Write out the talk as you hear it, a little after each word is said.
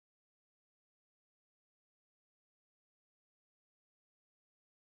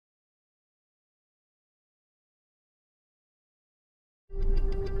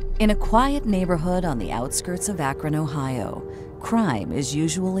In a quiet neighborhood on the outskirts of Akron, Ohio, crime is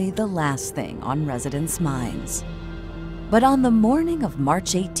usually the last thing on residents' minds. But on the morning of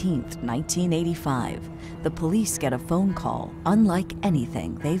March 18th, 1985, the police get a phone call unlike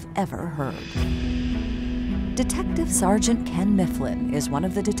anything they've ever heard. Detective Sergeant Ken Mifflin is one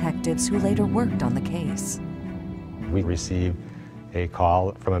of the detectives who later worked on the case. We received a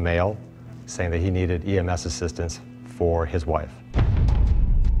call from a male saying that he needed EMS assistance for his wife.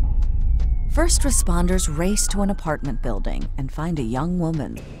 First responders race to an apartment building and find a young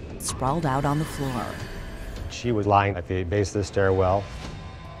woman sprawled out on the floor. She was lying at the base of the stairwell.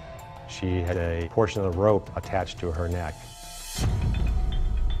 She had a portion of the rope attached to her neck.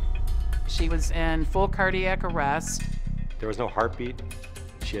 She was in full cardiac arrest. There was no heartbeat.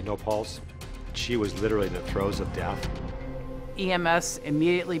 She had no pulse. She was literally in the throes of death. EMS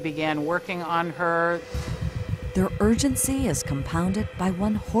immediately began working on her. Their urgency is compounded by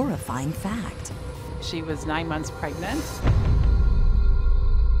one horrifying fact. She was 9 months pregnant.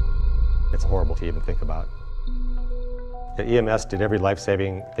 It's horrible to even think about. The EMS did every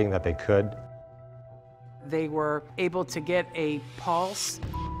life-saving thing that they could. They were able to get a pulse.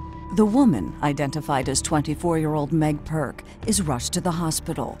 The woman, identified as 24-year-old Meg Purk, is rushed to the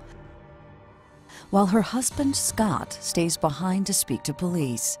hospital, while her husband, Scott, stays behind to speak to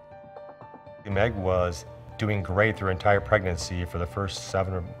police. Meg was doing great through her entire pregnancy for the first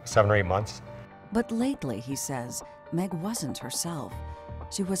seven or 8 months. But lately, he says, Meg wasn't herself.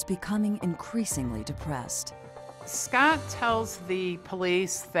 She was becoming increasingly depressed. Scott tells the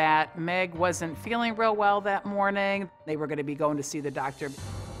police that Meg wasn't feeling real well that morning. They were going to be going to see the doctor.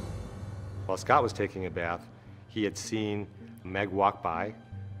 While Scott was taking a bath, he had seen Meg walk by,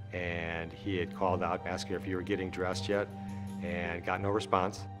 and he had called out, asking her if you were getting dressed yet, and got no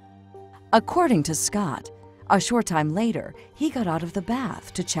response. According to Scott, a short time later, he got out of the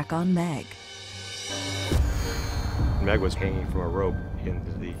bath to check on Meg. Meg was hanging from a rope in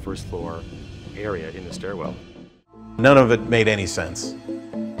the first floor area in the stairwell. None of it made any sense.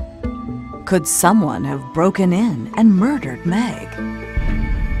 Could someone have broken in and murdered Meg?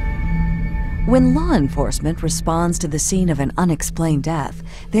 When law enforcement responds to the scene of an unexplained death,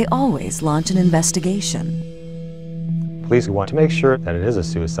 they always launch an investigation. Police want to make sure that it is a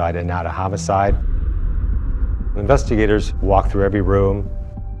suicide and not a homicide. Investigators walk through every room.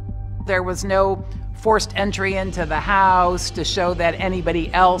 There was no forced entry into the house to show that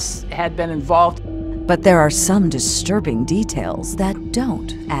anybody else had been involved. But there are some disturbing details that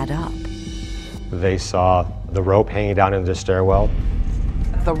don't add up. They saw the rope hanging down in the stairwell.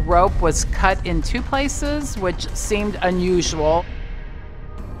 The rope was cut in 2 places, which seemed unusual.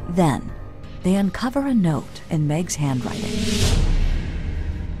 Then, they uncover a note in Meg's handwriting.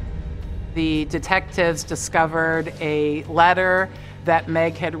 The detectives discovered a letter that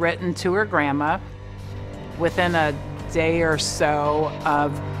Meg had written to her grandma within a day or so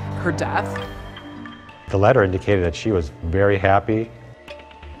of her death. The letter indicated that she was very happy.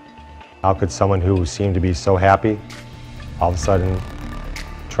 How could someone who seemed to be so happy all of a sudden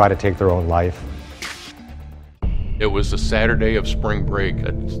try to take their own life? It was a Saturday of spring break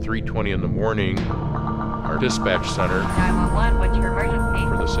at 3:20 in the morning. Our dispatch center 911, what's your emergency?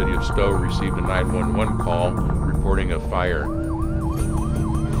 for the city of Stowe received a 911 call reporting a fire.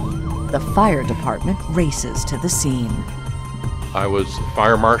 The fire department races to the scene. I was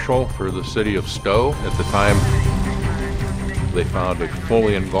fire marshal for the city of Stowe at the time. They found a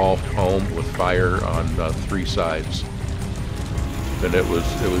fully engulfed home with fire on 3 sides. And it was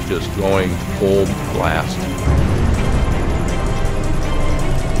just going full blast.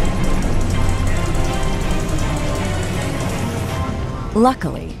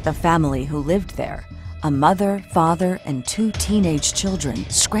 Luckily, the family who lived there, a mother, father, and 2 teenage children,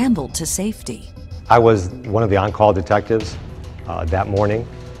 scrambled to safety. I was one of the on-call detectives that morning,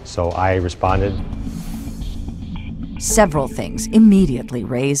 so I responded. Several things immediately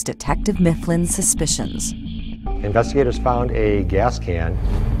raised Detective Mifflin's suspicions. Investigators found a gas can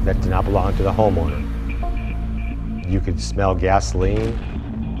that did not belong to the homeowner. You could smell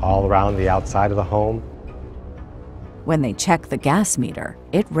gasoline all around the outside of the home. When they check the gas meter,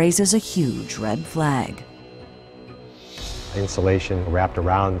 it raises a huge red flag. Insulation wrapped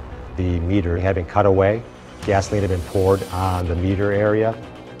around the meter had been cut away. Gasoline had been poured on the meter area.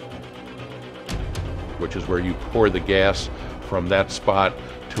 Which is where you pour the gas from that spot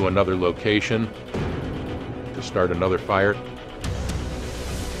to another location to start another fire.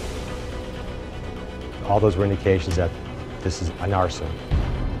 All those were indications that this is an arson.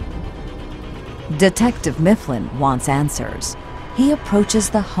 Detective Mifflin wants answers. He approaches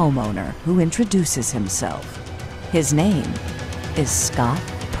the homeowner, who introduces himself. His name, is Scott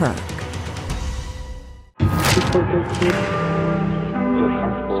Purk. Okay,